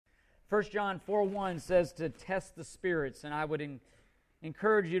1 John 4:1 says to test the spirits, and I would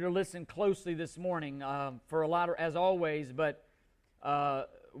encourage you to listen closely this morning for a lot of, as always, but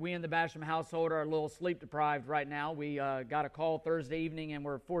we in the Basham household are a little sleep deprived right now. We got a call Thursday evening, and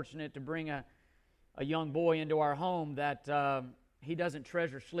we're fortunate to bring a young boy into our home that he doesn't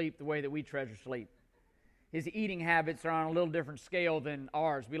treasure sleep the way that we treasure sleep. His eating habits are on a little different scale than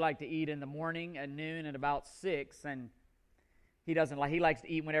ours. We like to eat in the morning, at noon, and about 6, and he doesn't like. He likes to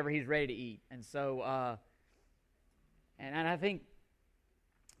eat whenever he's ready to eat, and so and I think,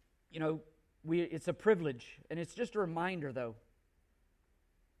 you know, it's a privilege, and it's just a reminder, though.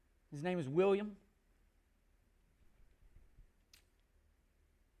 His name is William.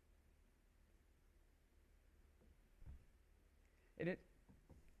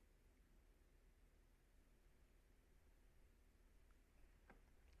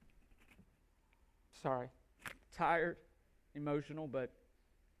 Sorry, tired, emotional, but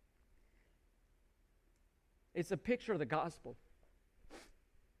it's a picture of the gospel.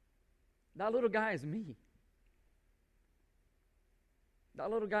 That little guy is me.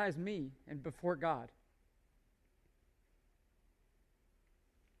 That little guy is me and before God.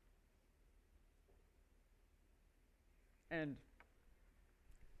 And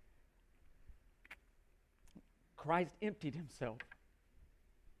Christ emptied himself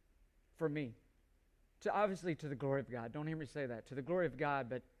for me. Obviously to the glory of God. Don't hear me say that. To the glory of God,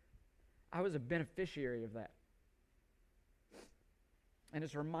 but I was a beneficiary of that. And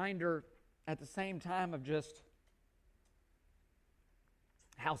it's a reminder at the same time of just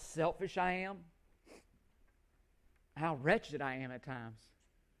how selfish I am, how wretched I am at times.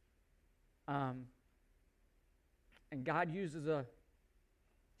 And God uses a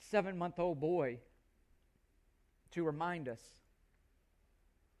 7-month-old boy to remind us.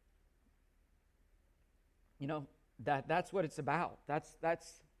 You know, that's what it's about.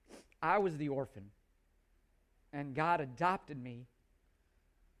 I was the orphan. And God adopted me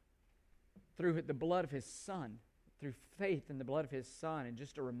through the blood of His Son, through faith in the blood of His Son, and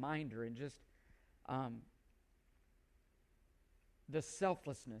just a reminder, and just the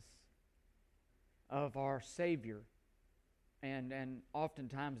selflessness of our Savior, and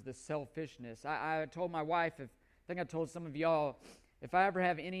oftentimes the selfishness. I told my wife, I think I told some of y'all, if I ever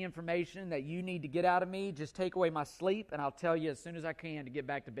have any information that you need to get out of me, just take away my sleep, and I'll tell you as soon as I can to get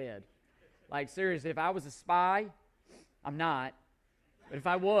back to bed. Like, seriously, if I was a spy, I'm not. But if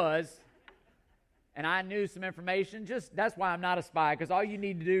I was, and I knew some information, that's why I'm not a spy, because all you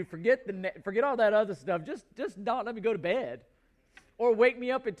need to do, forget all that other stuff. Just don't let me go to bed. Or wake me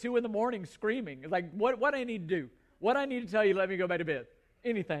up at 2 in the morning screaming. It's like, what I need to do? What I need to tell you, let me go back to bed.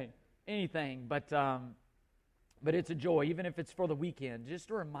 Anything. But it's a joy, even if it's for the weekend. Just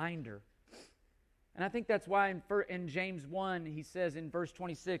a reminder. And I think that's why in James 1, he says in verse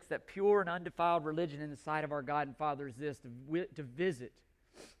 26 that pure and undefiled religion in the sight of our God and Father is this, to visit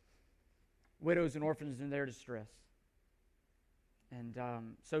widows and orphans in their distress. And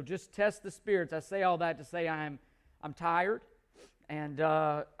so just test the spirits. I say all that to say I'm tired, and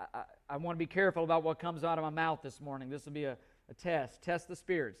I want to be careful about what comes out of my mouth this morning. This will be a test. Test the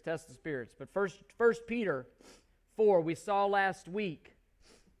spirits. But First Peter 4, we saw last week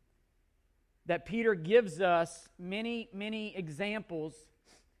that Peter gives us many examples,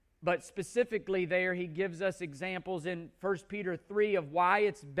 but specifically there he gives us examples in 1 Peter 3 of why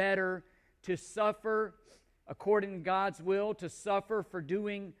it's better to suffer according to God's will, to suffer for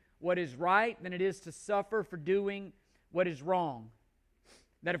doing what is right than it is to suffer for doing what is wrong.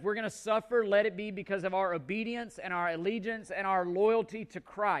 That if we're going to suffer, let it be because of our obedience and our allegiance and our loyalty to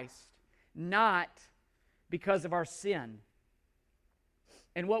Christ, not because of our sin.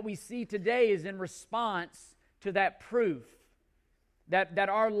 And what we see today is in response to that proof, that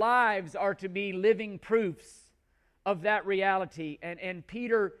our lives are to be living proofs of that reality. And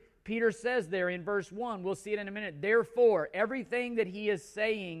Peter says there in verse 1, we'll see it in a minute, therefore, everything that he is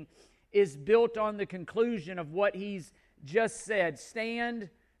saying is built on the conclusion of what he's just said. Stand,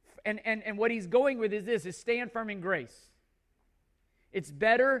 and what he's going with is this, is stand firm in grace. It's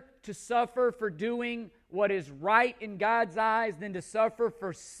better to suffer for doing what is right in God's eyes than to suffer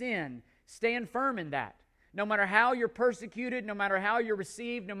for sin. Stand firm in that. No matter how you're persecuted, no matter how you're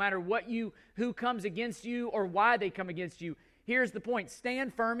received, no matter who comes against you or why they come against you, here's the point.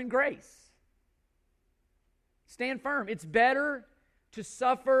 Stand firm in grace. Stand firm. It's better to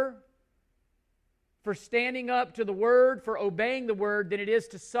suffer for standing up to the Word, for obeying the Word, than it is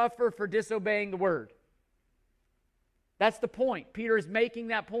to suffer for disobeying the Word. That's the point. Peter is making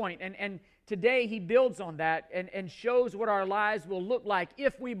that point. And today he builds on that and shows what our lives will look like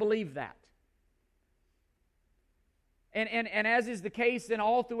if we believe that. And as is the case in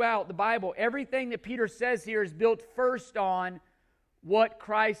all throughout the Bible, everything that Peter says here is built first on what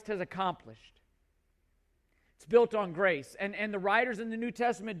Christ has accomplished. It's built on grace. And the writers in the New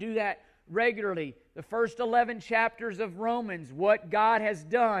Testament do that regularly. The first 11 chapters of Romans, what God has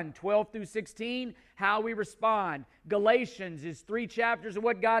done, 12 through 16, how we respond. Galatians is 3 chapters of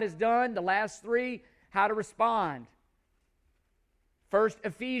what God has done. The last 3, how to respond. First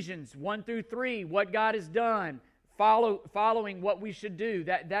Ephesians 1 through 3, what God has done. Following what we should do.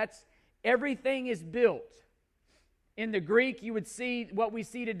 That's everything is built. In the Greek, you would see what we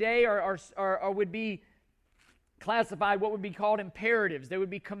see today or would be classified what would be called imperatives. They would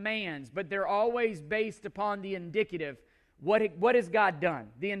be commands, but they're always based upon the indicative. What has God done?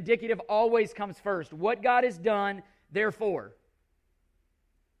 The indicative always comes first. What God has done, therefore.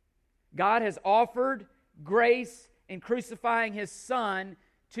 God has offered grace in crucifying His Son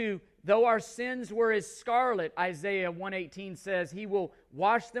to, though our sins were as scarlet, Isaiah 1:18 says, He will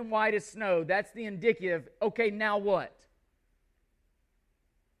wash them white as snow. That's the indicative. Okay, now what?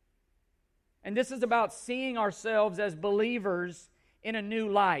 And this is about seeing ourselves as believers in a new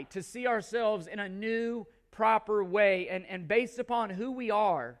light, to see ourselves in a new, proper way. And based upon who we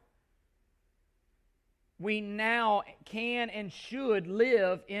are, we now can and should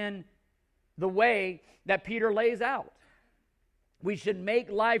live in the way that Peter lays out. We should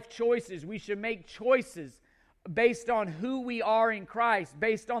make life choices. We should make choices based on who we are in Christ,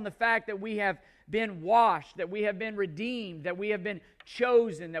 based on the fact that we have been washed, that we have been redeemed, that we have been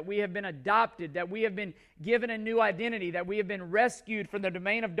chosen, that we have been adopted, that we have been given a new identity, that we have been rescued from the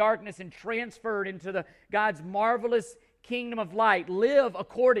domain of darkness and transferred into God's marvelous kingdom of light. Live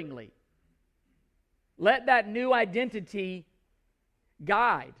accordingly. Let that new identity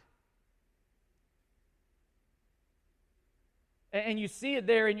guide. And you see it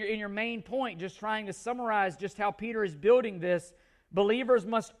there in your main point, just trying to summarize just how Peter is building this. Believers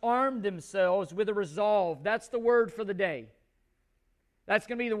must arm themselves with a resolve. That's the word for the day. That's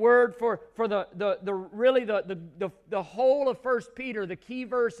going to be the word for the whole of 1 Peter. The key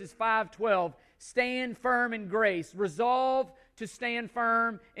verse is 5:12. Stand firm in grace. Resolve to stand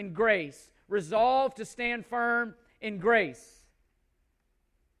firm in grace. Resolve to stand firm in grace.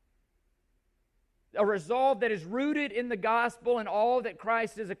 A resolve that is rooted in the gospel and all that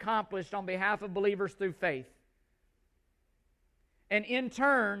Christ has accomplished on behalf of believers through faith. And in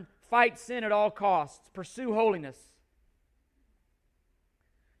turn, fight sin at all costs. Pursue holiness.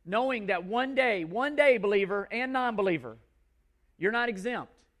 Knowing that one day, believer and non-believer, you're not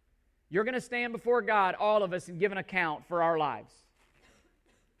exempt. You're going to stand before God, all of us, and give an account for our lives.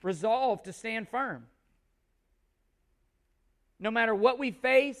 Resolve to stand firm. No matter what we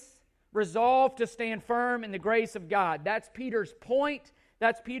face, resolve to stand firm in the grace of God. That's Peter's point.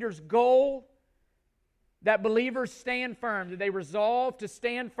 That's Peter's goal. That believers stand firm. That they resolve to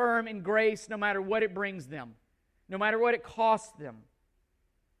stand firm in grace no matter what it brings them. No matter what it costs them.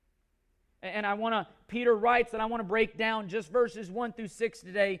 And Peter writes, and I want to break down just verses 1 through 6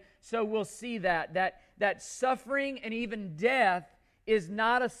 today, so we'll see that suffering and even death is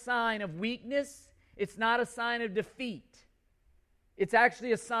not a sign of weakness. It's not a sign of defeat. It's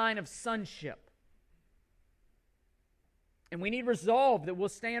actually a sign of sonship. And we need resolve that we'll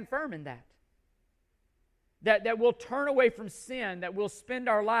stand firm in that. That we'll turn away from sin, that we'll spend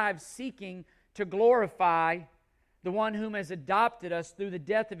our lives seeking to glorify the one whom has adopted us through the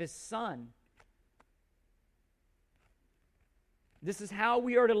death of His Son. This is how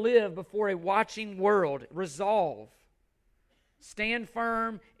we are to live before a watching world. Resolve. Stand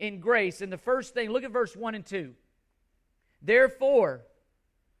firm in grace. And the first thing, look at verse 1 and 2. Therefore,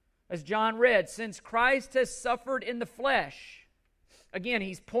 as John read, since Christ has suffered in the flesh, again,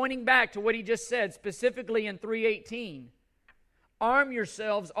 he's pointing back to what he just said, specifically in 3:18. Arm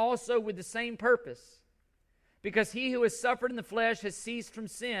yourselves also with the same purpose, because he who has suffered in the flesh has ceased from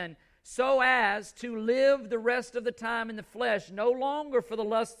sin, so as to live the rest of the time in the flesh, no longer for the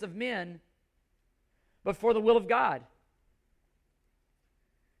lusts of men, but for the will of God.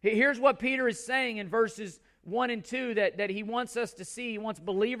 Here's what Peter is saying in verses 1 and 2 that he wants us to see. He wants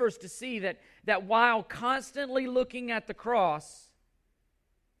believers to see that while constantly looking at the cross,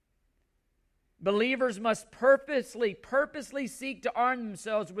 believers must purposely seek to arm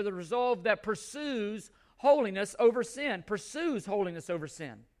themselves with a resolve that pursues holiness over sin. Pursues holiness over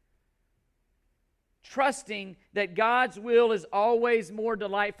sin. Trusting that God's will is always more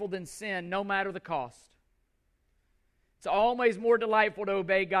delightful than sin, no matter the cost. It's always more delightful to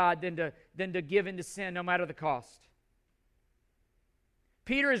obey God than to give in to sin, no matter the cost.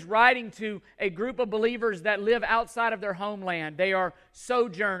 Peter is writing to a group of believers that live outside of their homeland. They are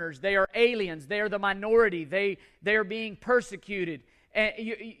sojourners. They are aliens. They are the minority. They are being persecuted. And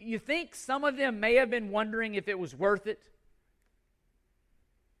you think some of them may have been wondering if it was worth it?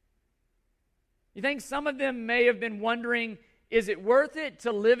 You think some of them may have been wondering, is it worth it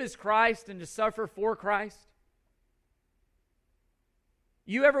to live as Christ and to suffer for Christ?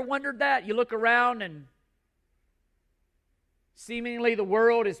 You ever wondered that? You look around and seemingly the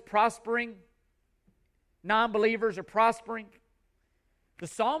world is prospering. Non-believers are prospering. The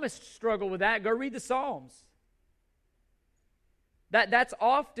psalmists struggle with that. Go read the Psalms. That's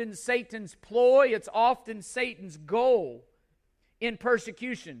often Satan's ploy. It's often Satan's goal in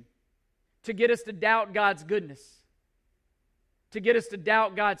persecution, to get us to doubt God's goodness, to get us to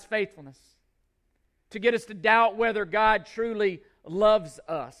doubt God's faithfulness, to get us to doubt whether God truly loves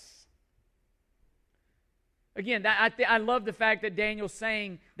us. Again, I love the fact that Daniel's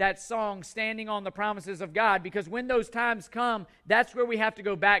saying that song, Standing on the Promises of God, because when those times come, that's where we have to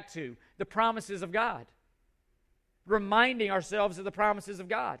go back to, the promises of God. Reminding ourselves of the promises of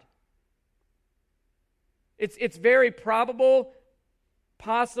God. It's very probable,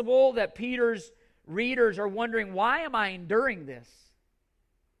 possible, that Peter's readers are wondering, why am I enduring this?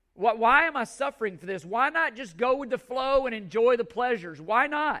 Why am I suffering for this? Why not just go with the flow and enjoy the pleasures? Why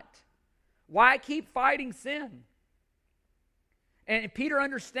not? Why keep fighting sin? And Peter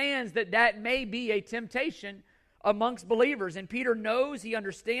understands that may be a temptation amongst believers. And Peter knows, he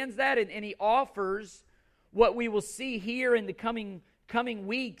understands that, and he offers what we will see here in the coming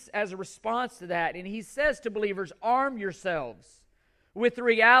weeks as a response to that. And he says to believers, arm yourselves with the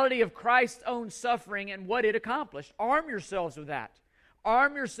reality of Christ's own suffering and what it accomplished. Arm yourselves with that.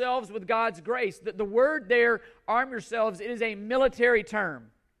 Arm yourselves with God's grace. The word there, arm yourselves, it is a military term.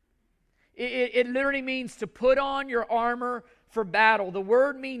 It literally means to put on your armor for battle. The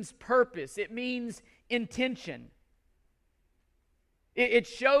word means purpose. It means intention. It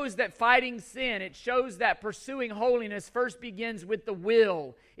shows that fighting sin, it shows that pursuing holiness first begins with the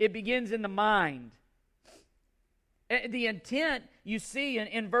will. It begins in the mind. The intent, you see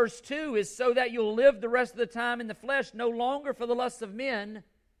in verse 2, is so that you'll live the rest of the time in the flesh, no longer for the lusts of men,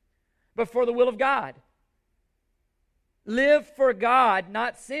 but for the will of God. Live for God,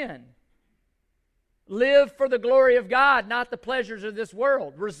 not sin. Live for the glory of God, not the pleasures of this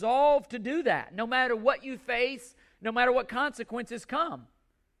world. Resolve to do that, no matter what you face, no matter what consequences come.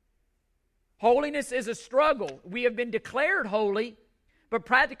 Holiness is a struggle. We have been declared holy, but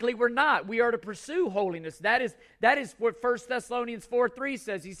practically we're not. We are to pursue holiness. That is what 1 Thessalonians 4:3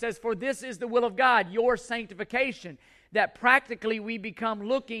 says. He says, for this is the will of God, your sanctification. That practically we become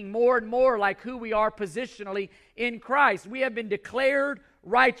looking more and more like who we are positionally in Christ. We have been declared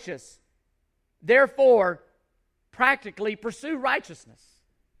righteous. Therefore, practically pursue righteousness.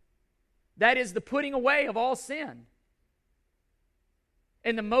 That is the putting away of all sin.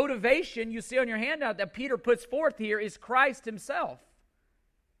 And the motivation you see on your handout that Peter puts forth here is Christ himself.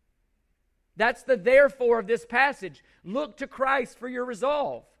 That's the therefore of this passage. Look to Christ for your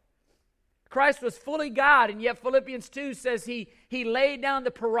resolve. Christ was fully God, and yet Philippians 2 says he laid down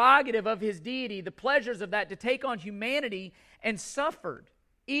the prerogative of his deity, the pleasures of that, to take on humanity, and suffered,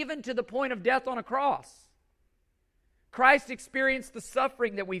 even to the point of death on a cross. Christ experienced the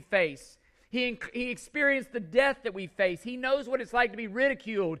suffering that we face. He experienced the death that we face. He knows what it's like to be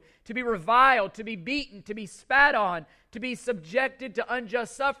ridiculed, to be reviled, to be beaten, to be spat on, to be subjected to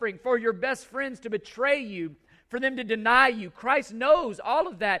unjust suffering, for your best friends to betray you, for them to deny you. Christ knows all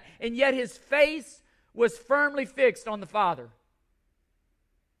of that, and yet his face was firmly fixed on the Father.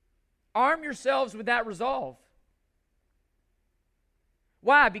 Arm yourselves with that resolve.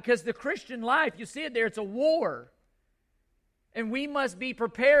 Why? Because the Christian life, you see it there, it's a war. And we must be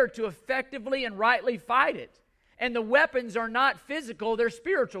prepared to effectively and rightly fight it. And the weapons are not physical, they're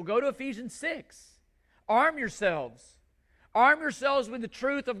spiritual. Go to Ephesians 6. Arm yourselves. Arm yourselves with the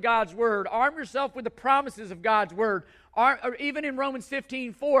truth of God's Word. Arm yourself with the promises of God's Word. Even in Romans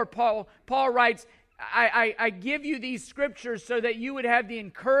 15:4, Paul writes, I give you these scriptures so that you would have the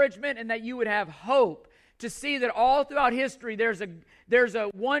encouragement and that you would have hope to see that all throughout history there's a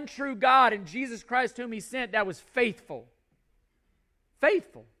one true God and Jesus Christ whom he sent that was faithful.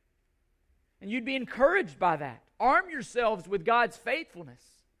 Faithful. And you'd be encouraged by that. Arm yourselves with God's faithfulness.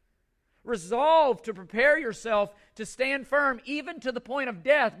 Resolve to prepare yourself to stand firm even to the point of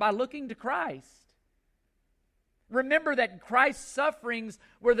death by looking to Christ. Remember that Christ's sufferings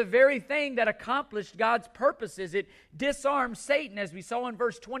were the very thing that accomplished God's purposes. It disarmed Satan, as we saw in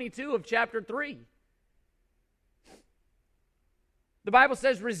verse 22 of chapter 3. The Bible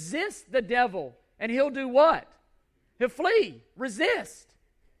says, resist the devil, and he'll do what? He'll flee. Resist.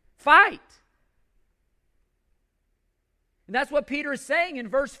 Fight. And that's what Peter is saying in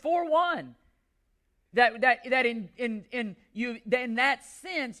verse 4:1. That in that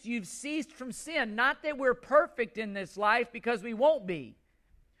sense you've ceased from sin. Not that we're perfect in this life, because we won't be.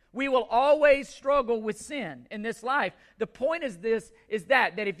 We will always struggle with sin in this life. The point is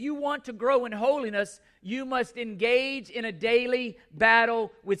that if you want to grow in holiness, you must engage in a daily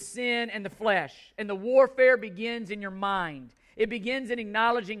battle with sin and the flesh. And the warfare begins in your mind. It begins in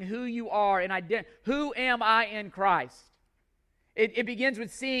acknowledging who you are and who am I in Christ. It begins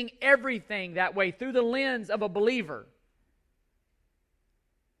with seeing everything that way through the lens of a believer.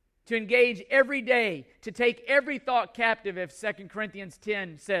 To engage every day, to take every thought captive, as 2 Corinthians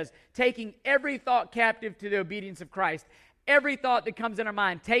 10 says, taking every thought captive to the obedience of Christ. Every thought that comes in our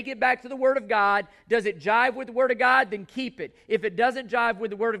mind, take it back to the Word of God. Does it jive with the Word of God? Then keep it. If it doesn't jive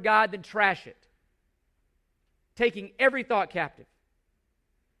with the Word of God, then trash it. Taking every thought captive.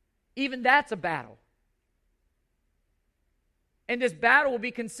 Even that's a battle. And this battle will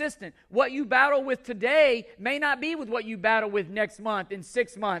be consistent. What you battle with today may not be with what you battle with next month, in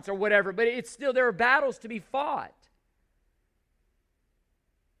 6 months, or whatever, but it's still, there are battles to be fought.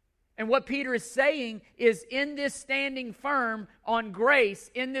 And what Peter is saying is, in this standing firm on grace,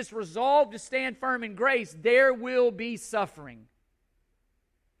 in this resolve to stand firm in grace, there will be suffering.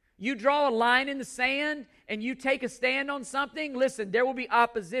 You draw a line in the sand and you take a stand on something, listen, there will be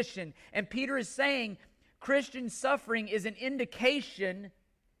opposition. And Peter is saying, Christian suffering is an indication,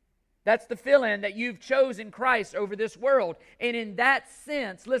 that's the fill-in, that you've chosen Christ over this world. And in that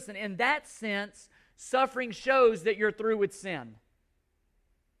sense, listen, in that sense, suffering shows that you're through with sin.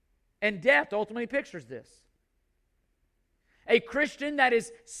 And death ultimately pictures this. A Christian that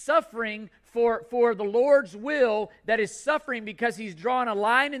is suffering for the Lord's will, that is suffering because he's drawn a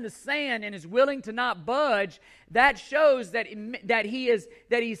line in the sand and is willing to not budge, that shows that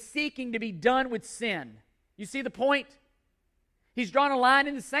he's seeking to be done with sin. You see the point? He's drawn a line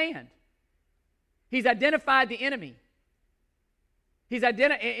in the sand. He's identified the enemy.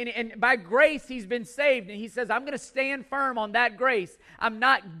 And by grace he's been saved, and he says, I'm going to stand firm on that grace. I'm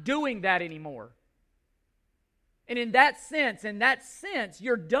not doing that anymore. And in that sense,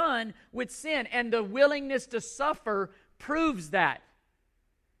 you're done with sin, and the willingness to suffer proves that.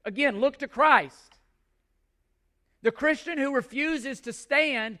 Again, look to Christ. The Christian who refuses to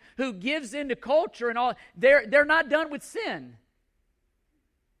stand, who gives in to culture and all, they're not done with sin.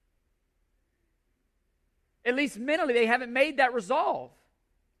 At least mentally, they haven't made that resolve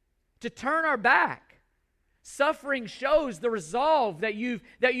to turn our back. Suffering shows the resolve that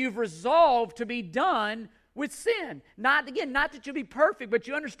you've resolved to be done with sin. Not that you'll be perfect, but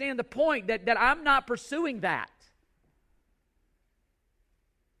you understand the point that I'm not pursuing that.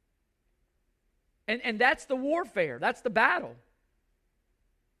 And that's the warfare. That's the battle.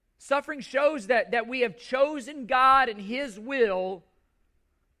 Suffering shows that we have chosen God and His will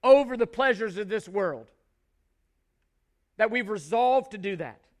over the pleasures of this world. That we've resolved to do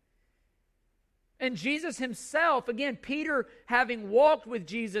that. And Jesus Himself, again, Peter, having walked with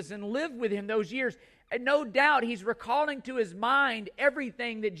Jesus and lived with Him those years, and no doubt he's recalling to his mind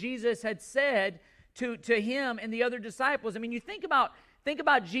everything that Jesus had said to him and the other disciples. I mean, you think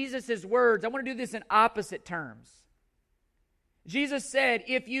about Jesus' words. I want to do this in opposite terms. Jesus said,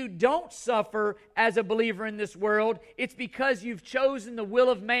 if you don't suffer as a believer in this world, it's because you've chosen the will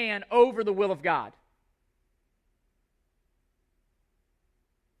of man over the will of God.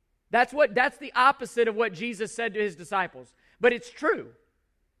 That's the opposite of what Jesus said to His disciples. But it's true.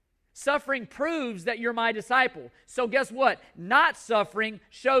 Suffering proves that you're my disciple. So guess what? Not suffering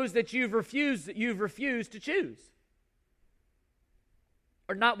shows that you've refused to choose.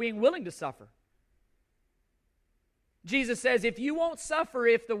 Or not being willing to suffer. Jesus says, if you won't suffer,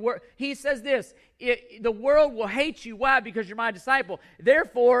 He says this, the world will hate you. Why? Because you're my disciple.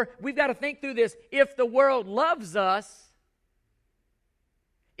 Therefore, we've got to think through this. If the world loves us,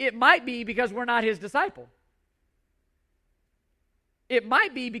 it might be because we're not His disciple. It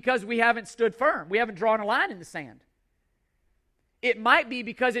might be because we haven't stood firm. We haven't drawn a line in the sand. It might be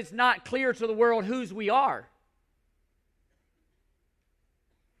because it's not clear to the world whose we are.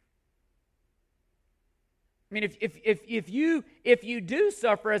 I mean, if you do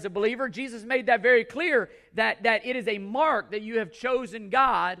suffer as a believer, Jesus made that very clear, that it is a mark that you have chosen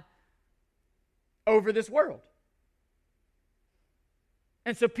God over this world.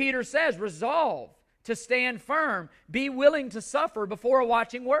 And so Peter says, resolve to stand firm. Be willing to suffer before a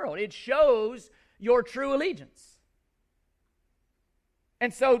watching world. It shows your true allegiance.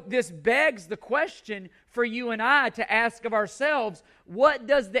 And so this begs the question for you and I to ask of ourselves, what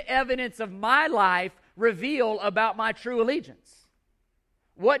does the evidence of my life reveal about my true allegiance?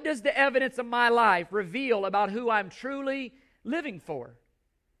 What does the evidence of my life reveal about who I'm truly living for?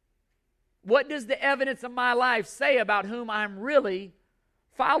 What does the evidence of my life say about whom I'm really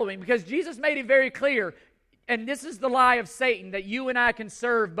following? Because Jesus made it very clear, and this is the lie of Satan, that you and I can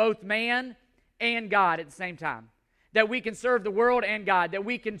serve both man and God at the same time. That we can serve the world and God, that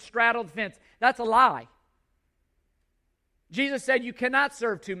we can straddle the fence. That's a lie. Jesus said you cannot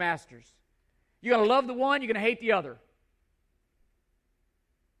serve two masters. You're going to love the one, you're going to hate the other.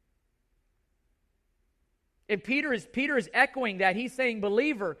 And Peter is echoing that. He's saying,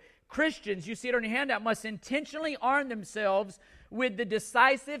 believer, Christians, you see it on your handout, must intentionally arm themselves with the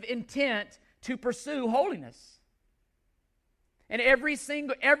decisive intent to pursue holiness. And every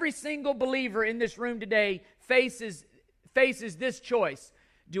single believer in this room today faces this choice.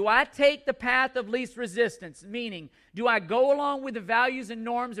 Do I take the path of least resistance? Meaning, do I go along with the values and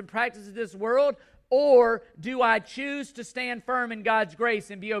norms and practices of this world? Or do I choose to stand firm in God's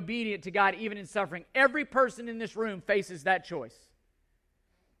grace and be obedient to God even in suffering? Every person in this room faces that choice.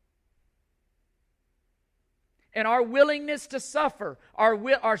 And our willingness to suffer, our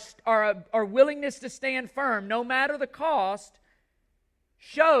willingness to stand firm, no matter the cost,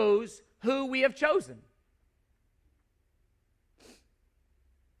 shows who we have chosen.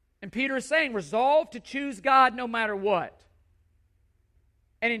 And Peter is saying, resolve to choose God no matter what.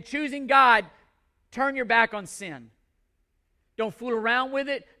 And in choosing God, turn your back on sin. Don't fool around with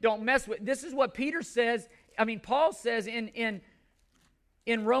it. Don't mess with it. This is what Peter says. Paul says in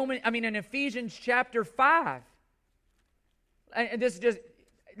Ephesians chapter 5. And this is just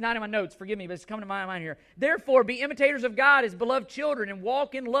not in my notes, forgive me, but it's coming to my mind here. Therefore, be imitators of God as beloved children, and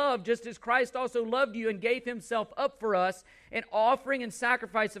walk in love, just as Christ also loved you and gave himself up for us, an offering and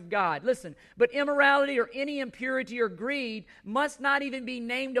sacrifice of God. Listen, but immorality or any impurity or greed must not even be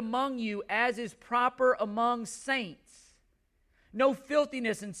named among you, as is proper among saints. No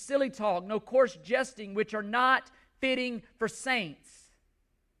filthiness and silly talk, no coarse jesting, which are not fitting for saints.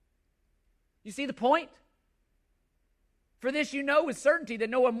 You see the point? For this you know with certainty that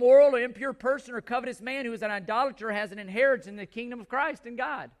no immoral or impure person or covetous man who is an idolater has an inheritance in the kingdom of Christ and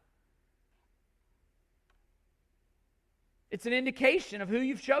God. It's an indication of who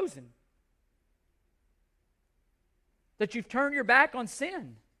you've chosen. That you've turned your back on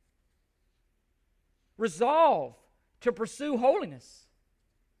sin. Resolve to pursue holiness.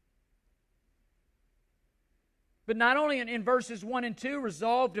 But not only in verses 1 and 2,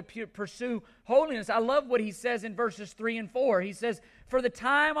 resolve to pursue holiness. I love what he says in verses 3 and 4. He says, for the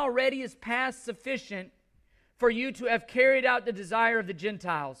time already is past sufficient for you to have carried out the desire of the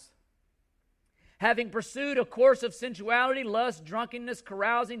Gentiles, having pursued a course of sensuality, lust, drunkenness,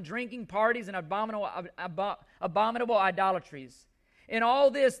 carousing, drinking, parties, and abominable idolatries. In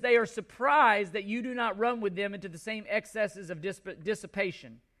all this they are surprised that you do not run with them into the same excesses of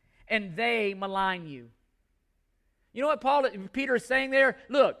dissipation, and they malign you. You know what Peter is saying there?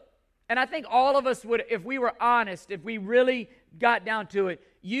 Look, and I think all of us would, if we were honest, if we really got down to it,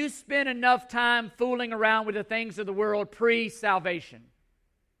 you spend enough time fooling around with the things of the world pre-salvation.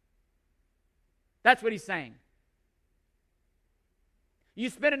 That's what he's saying. You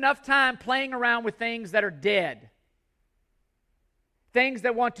spend enough time playing around with things that are dead. Things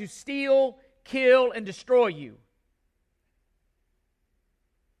that want to steal, kill, and destroy you.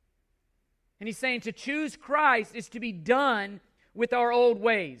 And he's saying to choose Christ is to be done with our old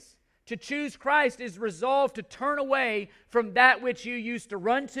ways. To choose Christ is resolved to turn away from that which you used to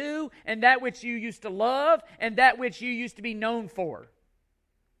run to, and that which you used to love, and that which you used to be known for.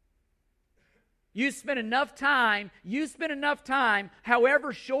 You spend enough time,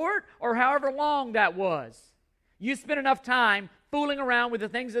 however short or however long that was. You spend enough time fooling around with the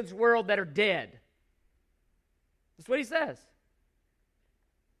things of this world that are dead. That's what he says.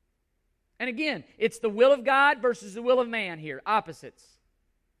 And again, it's the will of God versus the will of man here, opposites.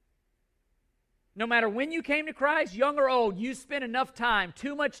 No matter when you came to Christ, young or old, you spent enough time,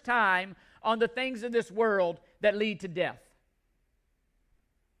 too much time, on the things of this world that lead to death.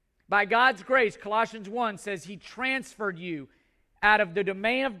 By God's grace, Colossians 1 says he transferred you out of the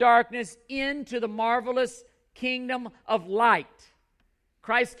domain of darkness into the marvelous kingdom of light.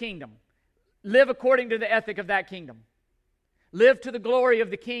 Christ's kingdom. Live according to the ethic of that kingdom. Live to the glory of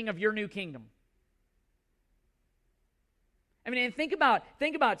the King of your new kingdom. And think about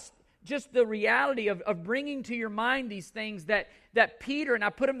just the reality of bringing to your mind these things that Peter, and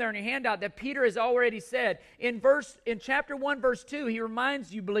I put them there in your handout, that Peter has already said. In chapter 1, verse 2, he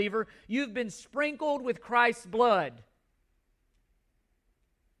reminds you, believer, you've been sprinkled with Christ's blood.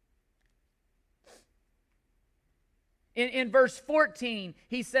 In verse 14,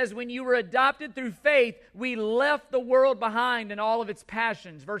 he says, when you were adopted through faith, we left the world behind and all of its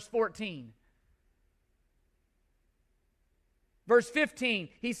passions. Verse 14. Verse 15,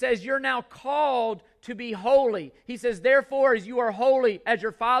 he says, you're now called to be holy. He says, therefore, as you are holy, as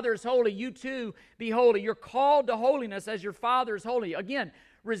your Father is holy, you too be holy. You're called to holiness as your Father is holy. Again,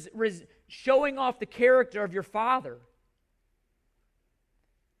 showing off the character of your Father.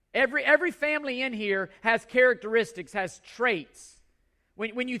 Every family in here has characteristics, has traits.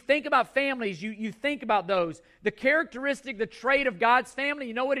 When you think about families, you think about those. The characteristic, the trait of God's family,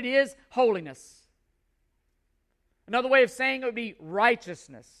 you know what it is? Holiness. Another way of saying it would be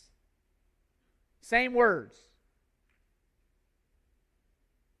righteousness. Same words.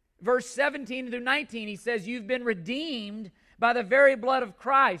 Verse 17 through 19, he says, you've been redeemed by the very blood of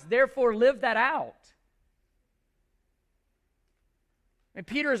Christ. Therefore, live that out. And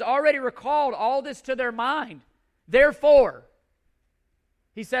Peter has already recalled all this to their mind. Therefore,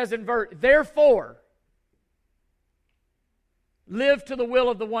 he says in verse, therefore, live to the will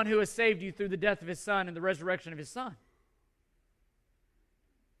of the one who has saved you through the death of his Son and the resurrection of his Son.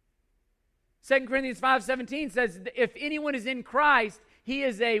 2 Corinthians 5:17 says, if anyone is in Christ, he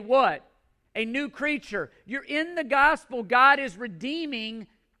is a what? A new creature. You're in the gospel. God is redeeming,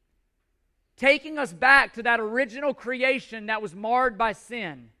 taking us back to that original creation that was marred by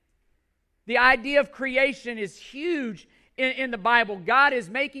sin. The idea of creation is huge in the Bible. God is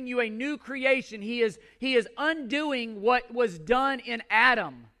making you a new creation. He is undoing what was done in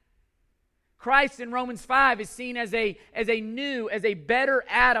Adam. Christ in Romans 5 is seen as a better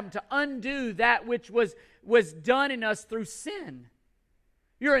Adam to undo that which was done in us through sin.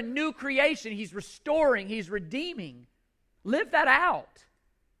 You're a new creation. He's restoring. He's redeeming. Live that out.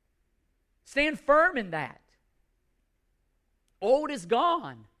 Stand firm in that. Old is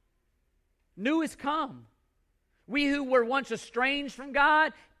gone. New is come. We who were once estranged from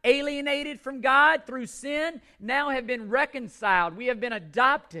God, alienated from God through sin, now have been reconciled. We have been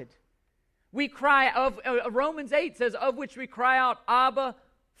adopted. We cry, Romans 8 says, of which we cry out, Abba,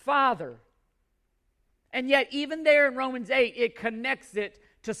 Father. And yet, even there in Romans 8, it connects it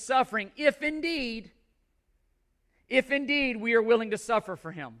to suffering, if indeed we are willing to suffer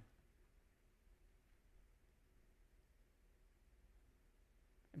for Him.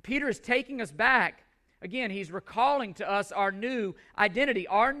 And Peter is taking us back. Again, he's recalling to us our new identity.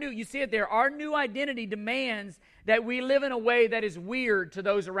 You see it there, our new identity demands that we live in a way that is weird to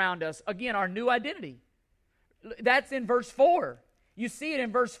those around us. Again, our new identity. That's in verse 4. You see it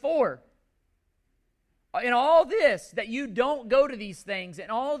in verse 4. In all this, that you don't go to these things,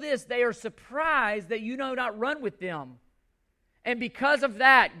 in all this, they are surprised that you do not run with them. And because of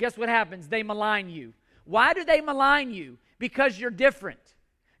that, guess what happens? They malign you. Why do they malign you? Because you're different.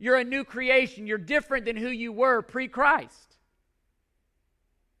 You're a new creation. You're different than who you were pre-Christ.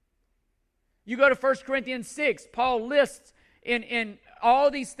 You go to 1 Corinthians 6, Paul lists in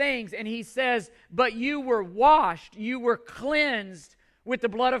all these things, and he says, but you were washed, you were cleansed with the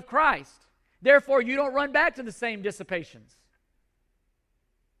blood of Christ. Therefore, you don't run back to the same dissipations.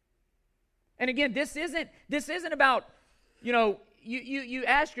 And again, this isn't about, you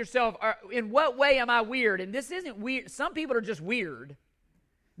ask yourself, in what way am I weird? And this isn't weird. Some people are just weird.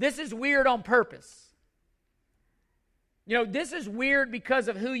 This is weird on purpose. This is weird because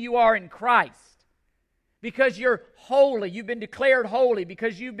of who you are in Christ. Because you're holy. You've been declared holy.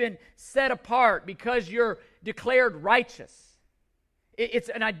 Because you've been set apart. Because you're declared righteous. It's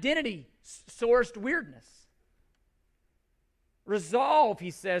an identity-sourced weirdness. Resolve,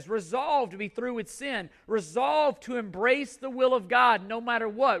 he says, resolve to be through with sin. Resolve to embrace the will of God no matter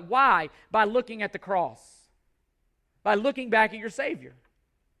what. Why? By looking at the cross. By looking back at your Savior.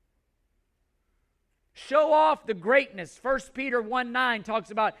 Show off the greatness. 1 Peter 1:9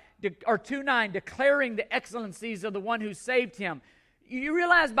 talks about, or 2:9, declaring the excellencies of the one who saved him. You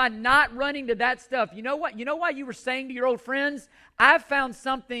realize by not running to that stuff, you know what? You know why you were saying to your old friends, I've found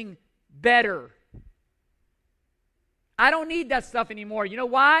something better. I don't need that stuff anymore. You know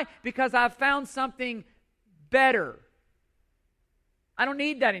why? Because I've found something better. I don't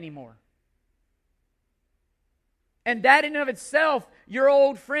need that anymore. And that in and of itself, your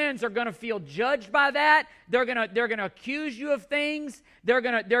old friends are going to feel judged by that. They're going to accuse you of things. They're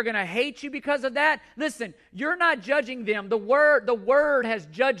going to hate you because of that. Listen, you're not judging them. The word has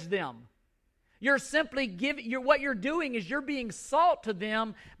judged them. You're simply what you're doing is you're being salt to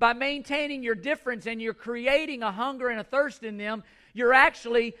them by maintaining your difference, and you're creating a hunger and a thirst in them.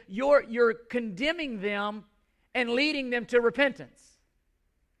 You're condemning them and leading them to repentance.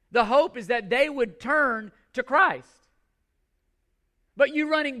 The hope is that they would turn to Christ. But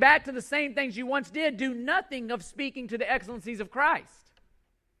you running back to the same things you once did do nothing of speaking to the excellencies of Christ.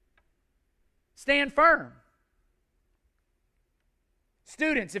 Stand firm.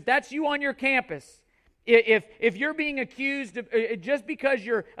 Students, if that's you on your campus, if you're being accused of, just because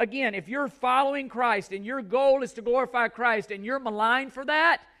you're, again, if you're following Christ and your goal is to glorify Christ and you're maligned for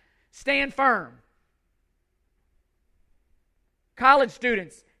that, stand firm. College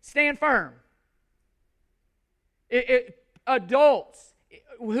students, stand firm. Adults,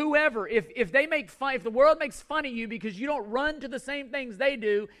 whoever, if they make fun, if the world makes fun of you because you don't run to the same things they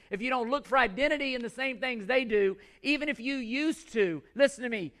do, if you don't look for identity in the same things they do, even if you used to, listen to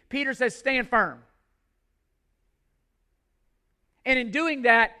me, Peter says stand firm. And in doing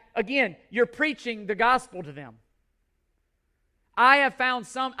that, again, you're preaching the gospel to them. I have found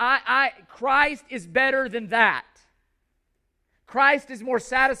Christ is better than that. Christ is more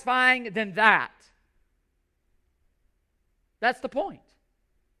satisfying than that. That's the point.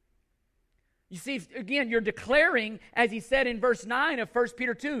 You see, again, you're declaring, as he said in verse 9 of 1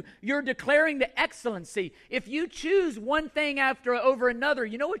 Peter 2, you're declaring the excellency. If you choose one thing over another,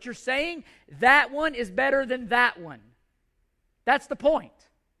 you know what you're saying? That one is better than that one. That's the point.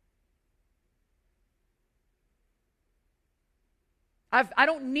 I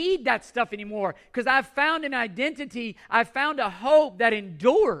don't need that stuff anymore because I've found an identity, I've found a hope that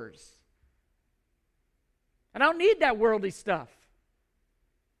endures. And I don't need that worldly stuff.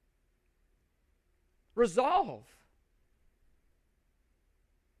 Resolve.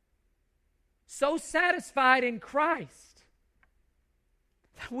 So satisfied in Christ.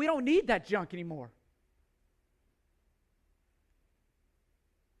 We don't need that junk anymore.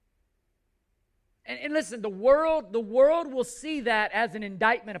 And listen, the world will see that as an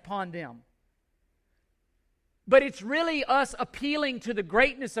indictment upon them. But it's really us appealing to the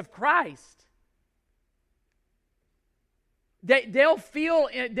greatness of Christ. They'll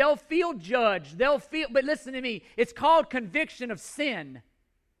feel judged. But listen to me, it's called conviction of sin.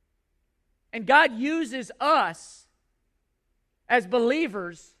 And God uses us as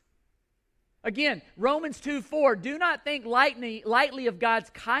believers. Again, Romans 2:4, do not think lightly of God's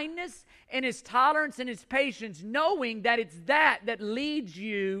kindness and His tolerance and His patience, knowing that it's that leads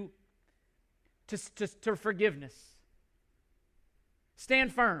you to forgiveness.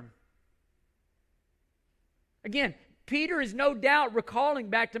 Stand firm. Again, Peter is no doubt recalling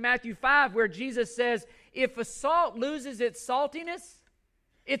back to Matthew 5 where Jesus says, if a salt loses its saltiness,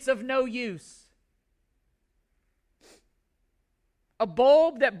 it's of no use. A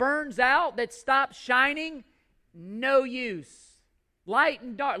bulb that burns out, that stops shining, no use. Light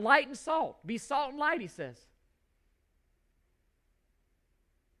and dark, light and salt. Be salt and light, he says.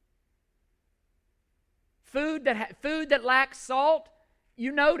 Food that lacks salt,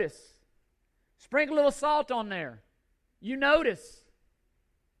 you notice. Sprinkle a little salt on there. You notice.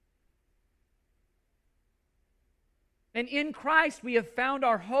 And in Christ we have found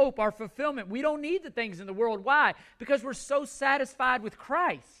our hope, our fulfillment. We don't need the things in the world. Why? Because we're so satisfied with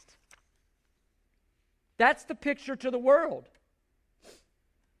Christ. That's the picture to the world.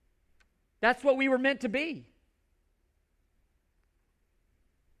 That's what we were meant to be.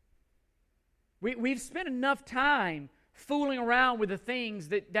 We've spent enough time fooling around with the things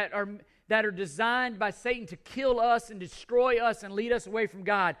that are designed by Satan to kill us and destroy us and lead us away from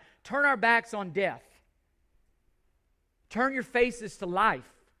God. Turn our backs on death. Turn your faces to life.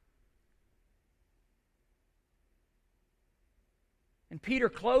 And Peter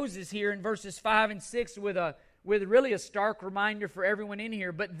closes here in verses 5 and 6 with really a stark reminder for everyone in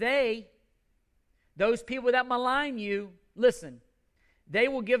here. But those people that malign you, listen, they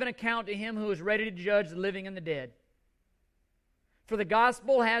will give an account to Him who is ready to judge the living and the dead. For the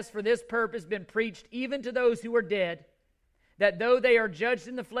gospel has for this purpose been preached even to those who are dead, that though they are judged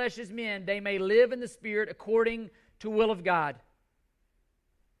in the flesh as men, they may live in the Spirit according to the will of God.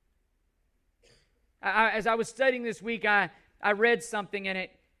 As I was studying this week, I read something and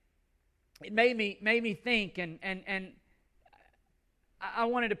it made me think, and I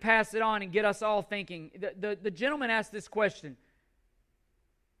wanted to pass it on and get us all thinking. The gentleman asked this question: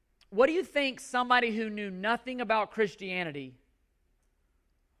 what do you think somebody who knew nothing about Christianity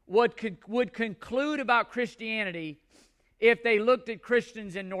would conclude about Christianity if they looked at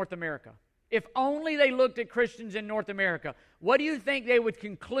Christians in North America? If only they looked at Christians in North America, what do you think they would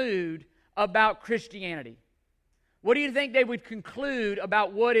conclude about Christianity? What do you think they would conclude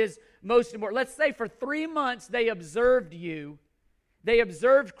about what is most important? Let's say for 3 months they observed you, they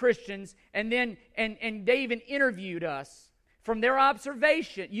observed Christians, and then they even interviewed us. From their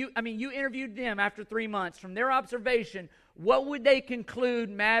observation, you interviewed them after 3 months. From their observation, what would they conclude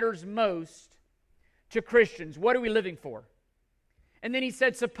matters most to Christians? What are we living for? And then he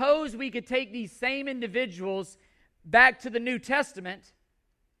said, suppose we could take these same individuals back to the New Testament,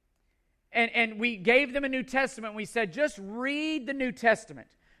 and we gave them a New Testament. We said, just read the New Testament.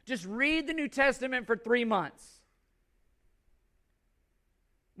 Just read the New Testament for 3 months.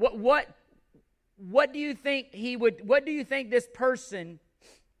 What do you think what do you think this person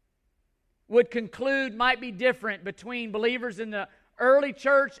would conclude might be different between believers in the early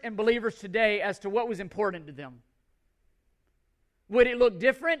church and believers today as to what was important to them? Would it look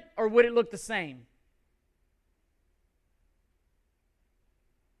different or would it look the same?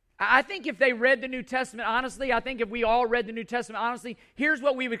 I think if they read the New Testament honestly, I think if we all read the New Testament honestly, here's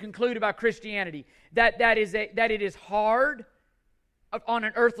what we would conclude about Christianity. That it is hard on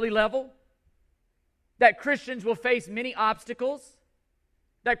an earthly level, that Christians will face many obstacles,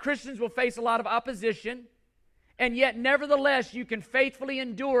 that Christians will face a lot of opposition, and yet nevertheless you can faithfully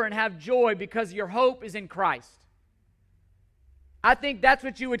endure and have joy because your hope is in Christ. I think that's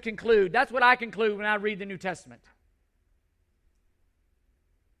what you would conclude. That's what I conclude when I read the New Testament.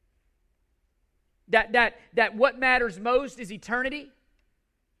 That what matters most is eternity.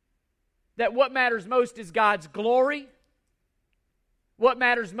 That what matters most is God's glory. What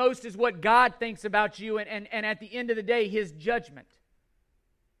matters most is what God thinks about you, and at the end of the day, His judgment.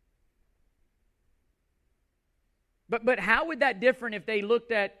 But how would that differ if they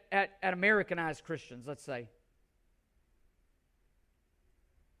looked at Americanized Christians, let's say?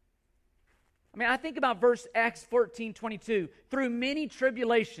 I mean, I think about Acts 14:22. Through many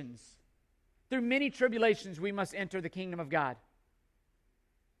tribulations we must enter the kingdom of God.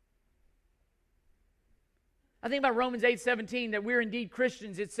 I think about Romans 8:17, that we're indeed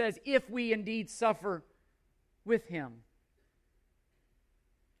Christians. It says, if we indeed suffer with Him.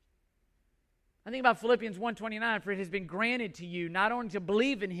 I think about Philippians 1:29, for it has been granted to you not only to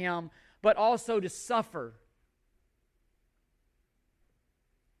believe in Him, but also to suffer.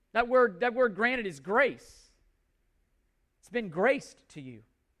 That word granted is grace. It's been graced to you.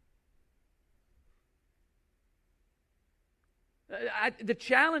 The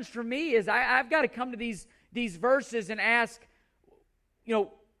challenge for me is I've got to come to these verses and ask,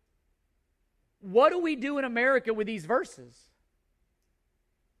 what do we do in America with these verses?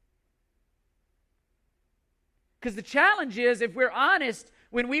 Because the challenge is, if we're honest,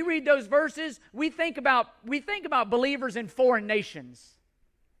 when we read those verses, we think about believers in foreign nations.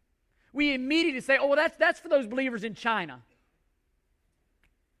 We immediately say, oh, well, that's for those believers in China.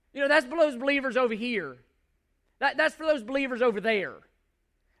 That's for those believers over here. That's for those believers over there.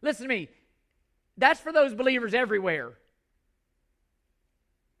 Listen to me. That's for those believers everywhere.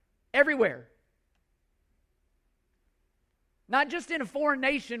 Everywhere. Not just in a foreign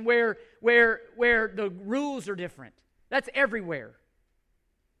nation where the rules are different. That's everywhere.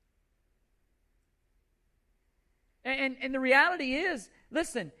 And the reality is,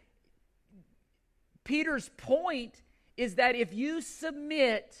 listen, Peter's point is that if you seek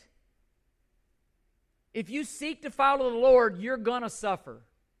to follow the Lord, you're going to suffer.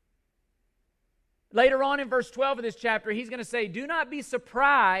 Later on in verse 12 of this chapter, he's going to say, do not be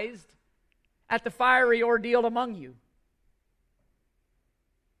surprised at the fiery ordeal among you.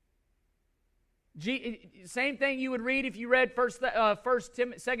 Same thing you would read if you read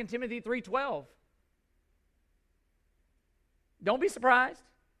 2 Timothy 3:12. Don't be surprised.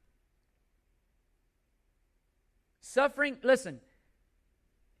 Suffering, listen,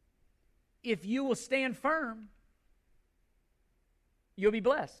 if you will stand firm, you'll be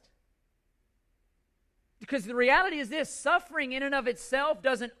blessed. Because the reality is this, suffering in and of itself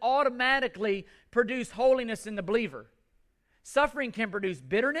doesn't automatically produce holiness in the believer. Suffering can produce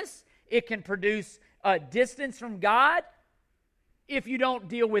bitterness. It can produce distance from God if you don't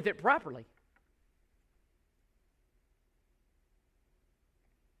deal with it properly.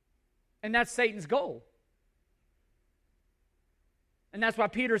 And that's Satan's goal. And that's why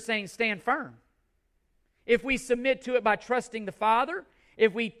Peter's saying stand firm. If we submit to it by trusting the Father,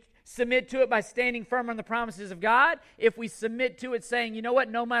 if we submit to it by standing firm on the promises of God, if we submit to it saying, you know what,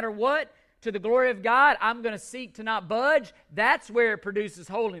 no matter what, to the glory of God, I'm going to seek to not budge, that's where it produces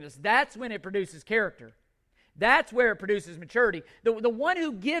holiness. That's when it produces character. That's where it produces maturity. The one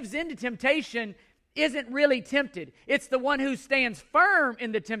who gives in to temptation isn't really tempted. It's the one who stands firm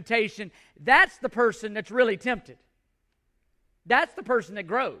in the temptation. That's the person that's really tempted. That's the person that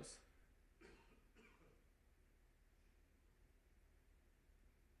grows.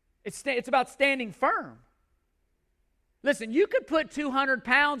 It's about standing firm. Listen, you could put 200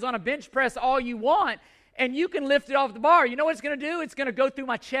 pounds on a bench press all you want, and you can lift it off the bar. You know what it's going to do? It's going to go through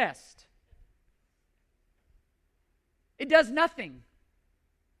my chest. It does nothing.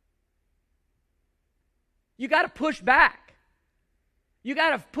 You got to push back. You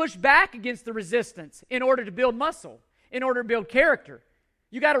got to push back against the resistance in order to build muscle, in order to build character.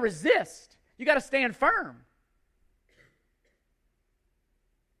 You got to resist. You got to stand firm.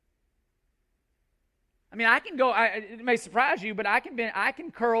 I mean, I can go, it may surprise you, but I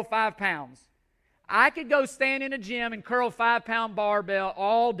can curl 5 pounds. I could go stand in a gym and curl 5-pound barbell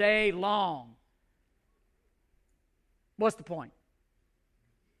all day long. What's the point?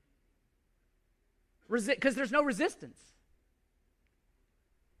 Because there's no resistance.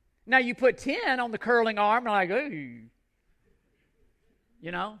 Now you put 10 on the curling arm, and I'm like, ooh.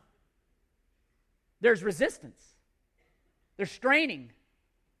 You know? There's resistance. There's straining.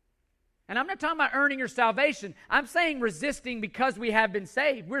 And I'm not talking about earning your salvation. I'm saying resisting because we have been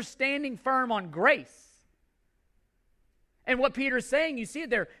saved. We're standing firm on grace. And what Peter's saying, you see it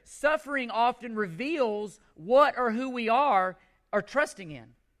there, suffering often reveals what or who we are trusting in.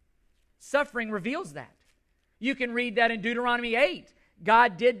 Suffering reveals that. You can read that in Deuteronomy 8.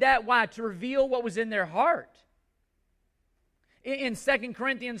 God did that, why? To reveal what was in their heart. In 2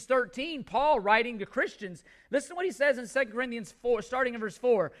 Corinthians 13, Paul writing to Christians, listen to what he says in 2 Corinthians 4, starting in verse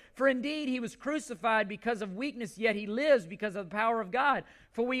 4. For indeed he was crucified because of weakness, yet he lives because of the power of God.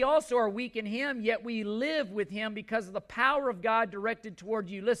 For we also are weak in him, yet we live with him because of the power of God directed toward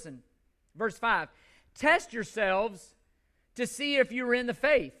you. Listen, verse 5. Test yourselves to see if you are in the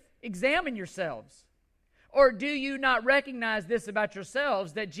faith. Examine yourselves. Or do you not recognize this about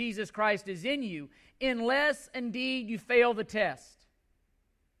yourselves, that Jesus Christ is in you, unless indeed you fail the test?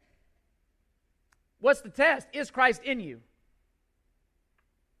 What's the test? Is Christ in you?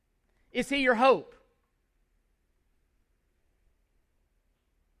 Is he your hope?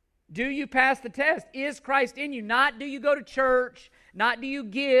 Do you pass the test? Is Christ in you? Not do you go to church, not do you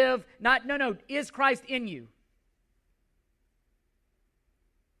give, no. Is Christ in you?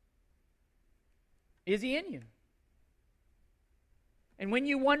 Is he in you? And when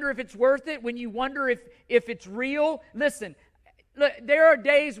you wonder if it's worth it, when you wonder if it's real, listen, look, there are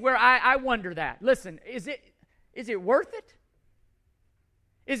days where I wonder that. Listen, is it worth it?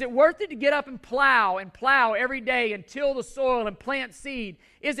 Is it worth it to get up and plow every day and till the soil and plant seed?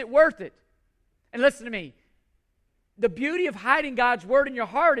 Is it worth it? And listen to me. The beauty of hiding God's word in your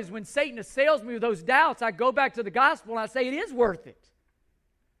heart is when Satan assails me with those doubts, I go back to the gospel and I say it is worth it.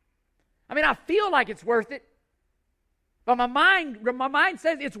 I mean, I feel like it's worth it, but my mind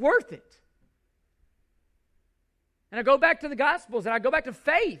says it's worth it. And I go back to the Gospels, and I go back to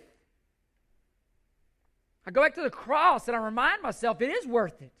faith. I go back to the cross, and I remind myself it is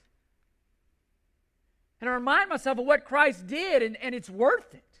worth it. And I remind myself of what Christ did, and it's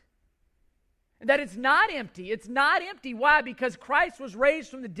worth it. And that it's not empty. It's not empty. Why? Because Christ was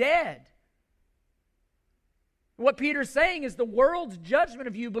raised from the dead. What Peter's saying is the world's judgment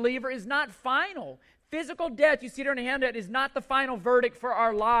of you, believer, is not final. Physical death, you see there in the handout, is not the final verdict for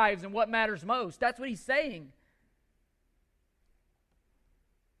our lives and what matters most. That's what he's saying.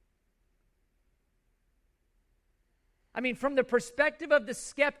 I mean, from the perspective of the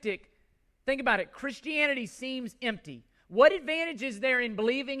skeptic, think about it. Christianity seems empty. What advantage is there in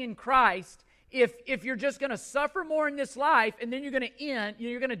believing in Christ if you're just going to suffer more in this life and then you're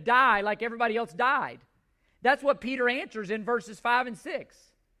going to die like everybody else died? That's what Peter answers in verses 5 and 6.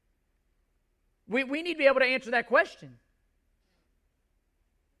 We need to be able to answer that question.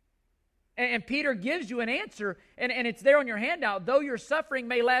 And Peter gives you an answer, and it's there on your handout. Though your suffering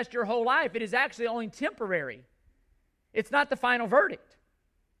may last your whole life, it is actually only temporary. It's not the final verdict.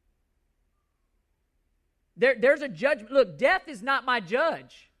 There's a judgment. Look, death is not my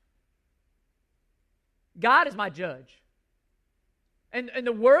judge. God is my judge. And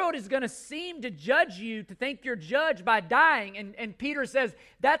the world is going to seem to judge you, to think you're judged by dying. And Peter says,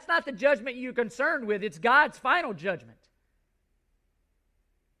 that's not the judgment you're concerned with. It's God's final judgment.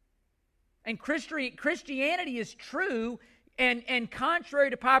 And Christianity is true, and contrary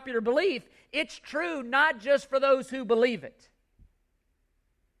to popular belief, it's true not just for those who believe it.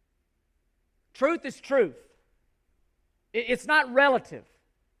 Truth is truth. It's not relative.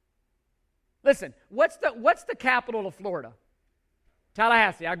 Listen, what's the capital of Florida?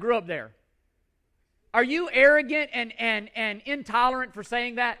 Tallahassee. I grew up there. Are you arrogant and intolerant for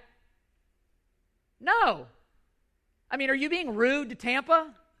saying that? No. I mean, are you being rude to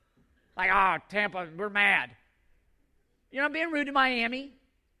Tampa? Like, Tampa, we're mad. You're not being rude to Miami.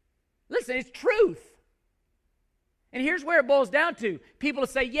 Listen, it's truth. And here's where it boils down to. People will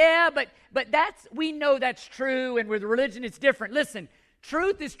say, yeah, but we know that's true, and with religion it's different. Listen,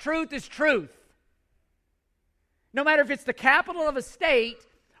 truth is truth is truth. No matter if it's the capital of a state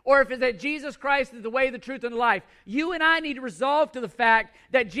or if it's that Jesus Christ is the way, the truth, and the life. You and I need to resolve to the fact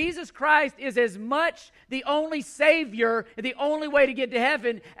that Jesus Christ is as much the only Savior, the only way to get to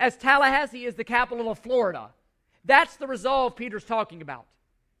heaven, as Tallahassee is the capital of Florida. That's the resolve Peter's talking about.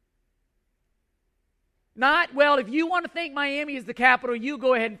 Not, well, if you want to think Miami is the capital, you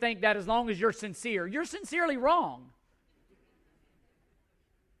go ahead and think that as long as you're sincere. You're sincerely wrong.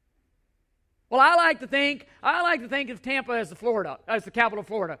 Well, I like to think of Tampa as the capital of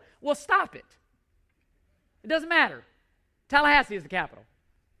Florida. Well, stop it. It doesn't matter. Tallahassee is the capital.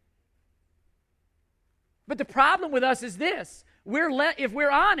 But the problem with us is this. If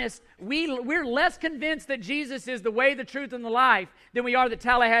we're honest, we're less convinced that Jesus is the way, the truth, and the life than we are that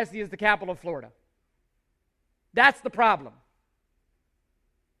Tallahassee is the capital of Florida. That's the problem.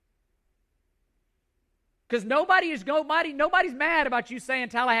 Because nobody's mad about you saying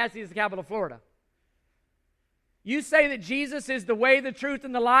Tallahassee is the capital of Florida. You say that Jesus is the way, the truth,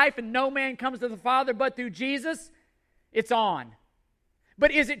 and the life, and no man comes to the Father but through Jesus, it's on.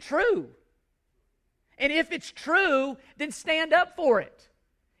 But is it true? And if it's true, then stand up for it.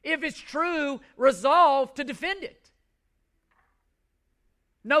 If it's true, resolve to defend it.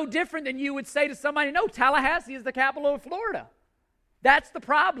 No different than you would say to somebody, no, Tallahassee is the capital of Florida. That's the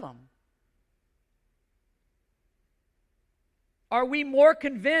problem. Are we more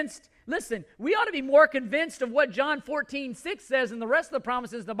convinced? Listen, we ought to be more convinced of what John 14:6 says and the rest of the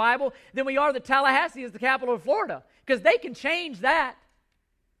promises in the Bible than we are that Tallahassee is the capital of Florida. Because they can change that.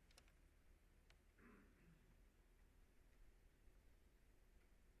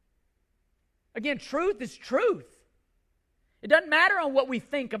 Again, truth is truth. It doesn't matter on what we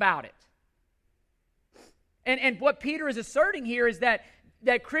think about it. And what Peter is asserting here is that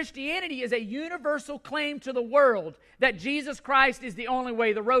Christianity is a universal claim to the world that Jesus Christ is the only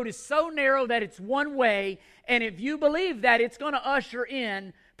way. The road is so narrow that it's one way, and if you believe that, it's going to usher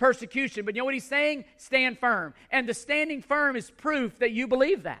in persecution. But you know what he's saying? Stand firm. And the standing firm is proof that you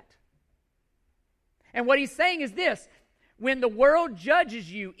believe that. And what he's saying is this: when the world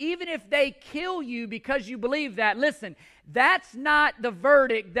judges you, even if they kill you because you believe that, listen, that's not the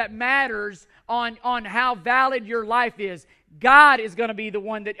verdict that matters on how valid your life is. God is going to be the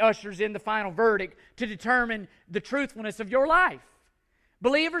one that ushers in the final verdict to determine the truthfulness of your life.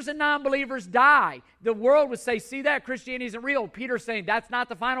 Believers and non-believers die. The world would say, see that? Christianity isn't real. Peter's saying that's not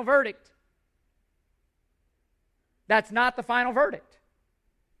the final verdict. That's not the final verdict.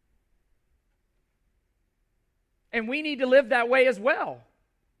 And we need to live that way as well.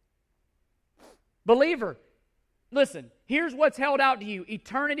 Believer, listen, here's what's held out to you: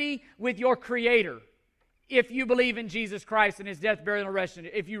 eternity with your Creator. If you believe in Jesus Christ and His death, burial, and resurrection,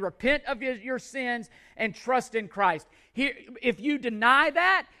 if you repent of your sins and trust in Christ. If you deny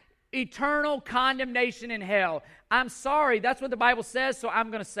that, eternal condemnation in hell. I'm sorry, that's what the Bible says, so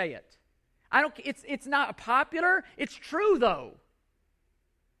I'm going to say it. It's not popular, it's true though.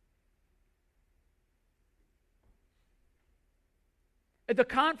 The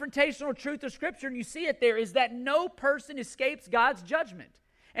confrontational truth of Scripture, and you see it there, is that no person escapes God's judgment.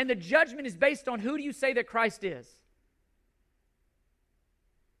 And the judgment is based on who do you say that Christ is.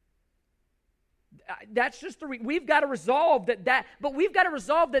 That's just we've got to resolve but we've got to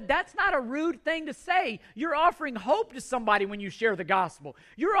resolve that that's not a rude thing to say. You're offering hope to somebody when you share the gospel.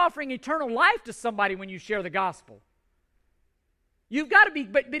 You're offering eternal life to somebody when you share the gospel. You've got to be,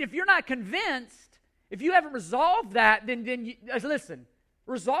 but if you're not convinced, if you haven't resolved that, then listen,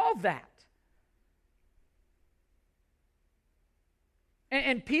 resolve that.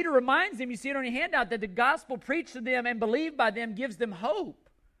 And Peter reminds them, you see it on your handout, that the gospel preached to them and believed by them gives them hope.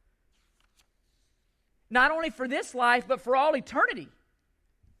 Not only for this life, but for all eternity.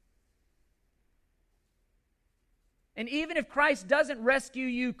 And even if Christ doesn't rescue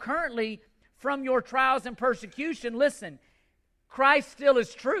you currently from your trials and persecution, listen, Christ still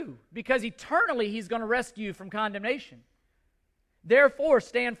is true, because eternally He's going to rescue you from condemnation. Therefore,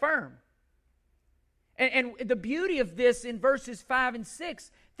 stand firm. And the beauty of this in verses 5 and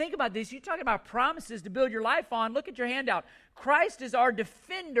 6, think about this. You're talking about promises to build your life on. Look at your handout. Christ is our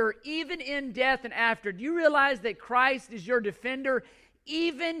defender even in death and after. Do you realize that Christ is your defender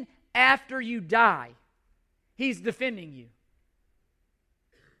even after you die? He's defending you.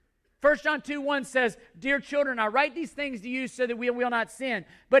 1 John 2:1 says, "Dear children, I write these things to you so that we will not sin.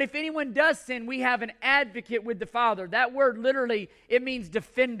 But if anyone does sin, we have an advocate with the Father." That word literally, it means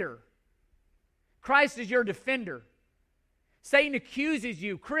defender. Christ is your defender. Satan accuses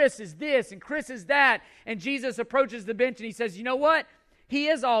you. Chris is this and Chris is that. And Jesus approaches the bench and He says, you know what? He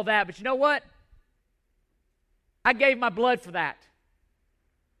is all that, but you know what? I gave my blood for that.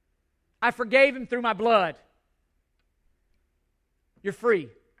 I forgave him through my blood. You're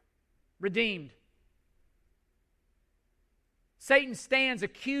free. redeemed. Satan stands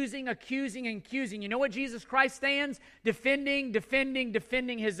accusing, accusing, and accusing. You know what Jesus Christ stands? Defending, defending,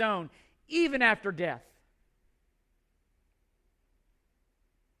 defending His own, even after death.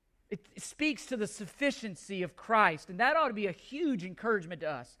 It speaks to the sufficiency of Christ, and that ought to be a huge encouragement to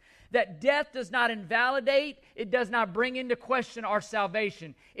us. That death does not invalidate, it does not bring into question our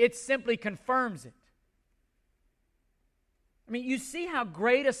salvation. It simply confirms it. I mean, you see how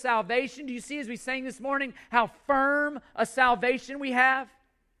great a salvation, do you see as we sang this morning, how firm a salvation we have?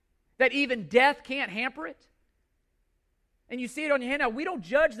 That even death can't hamper it? And you see it on your handout. We don't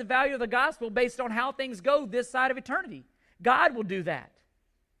judge the value of the gospel based on how things go this side of eternity. God will do that.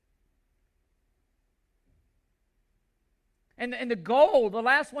 And the goal, the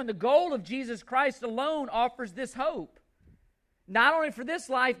last one, the goal of Jesus Christ alone offers this hope. Not only for this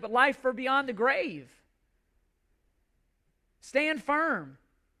life, but life for beyond the grave. Stand firm.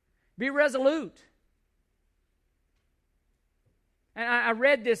 Be resolute. And I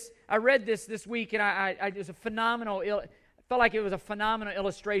read this week, and it was a phenomenal, I felt like it was a phenomenal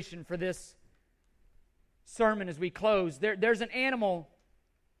illustration for this sermon as we close. There's an animal,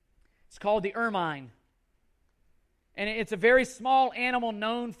 it's called the ermine. And it's a very small animal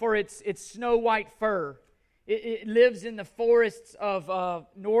known for its snow white fur. It lives in the forests of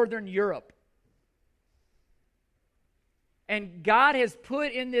northern Europe. And God has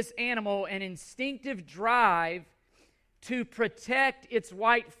put in this animal an instinctive drive to protect its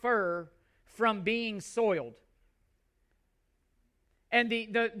white fur from being soiled. And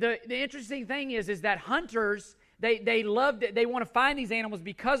the interesting thing is that hunters, they love it. They want to find these animals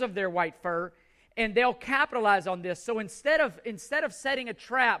because of their white fur. And they'll capitalize on this. So instead of setting a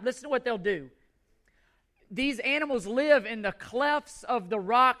trap, listen to what they'll do. These animals live in the clefts of the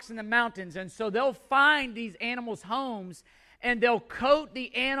rocks and the mountains. And so they'll find these animals' homes, and they'll coat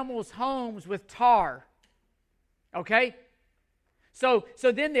the animals' homes with tar. Okay? So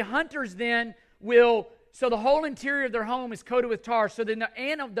then the hunters will, so the whole interior of their home is coated with tar. So then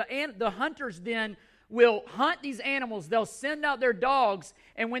the hunters then will hunt these animals. They'll send out their dogs,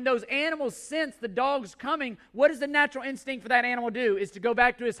 and when those animals sense the dog's coming, what does the natural instinct for that animal do? Is to go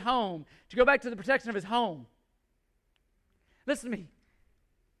back to his home, to go back to the protection of his home. Listen to me.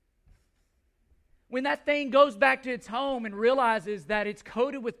 When that thing goes back to its home and realizes that it's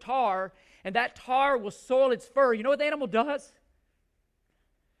coated with tar, and that tar will soil its fur, you know what the animal does?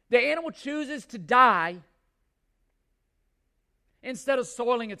 The animal chooses to die instead of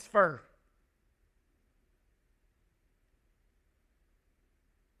soiling its fur.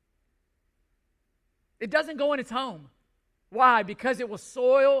 It doesn't go in its home. Why? Because it will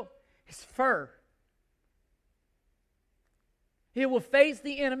soil his fur. He will face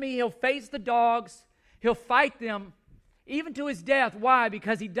the enemy. He'll face the dogs. He'll fight them, even to his death. Why?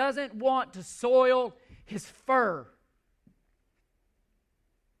 Because he doesn't want to soil his fur.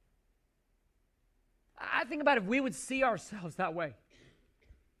 I think about if we would see ourselves that way.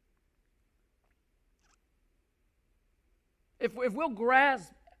 If we'll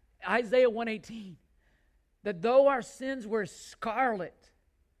grasp Isaiah 1:18, that though our sins were scarlet,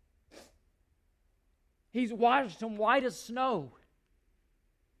 He's washed them white as snow.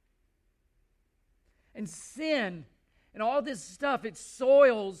 And sin and all this stuff, it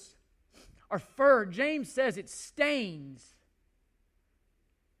soils our fur. James says it stains.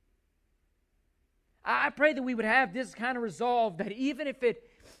 I pray that we would have this kind of resolve that even if it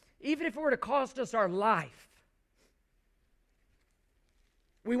were to cost us our life,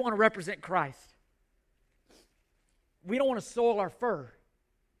 we want to represent Christ. We don't want to soil our fur.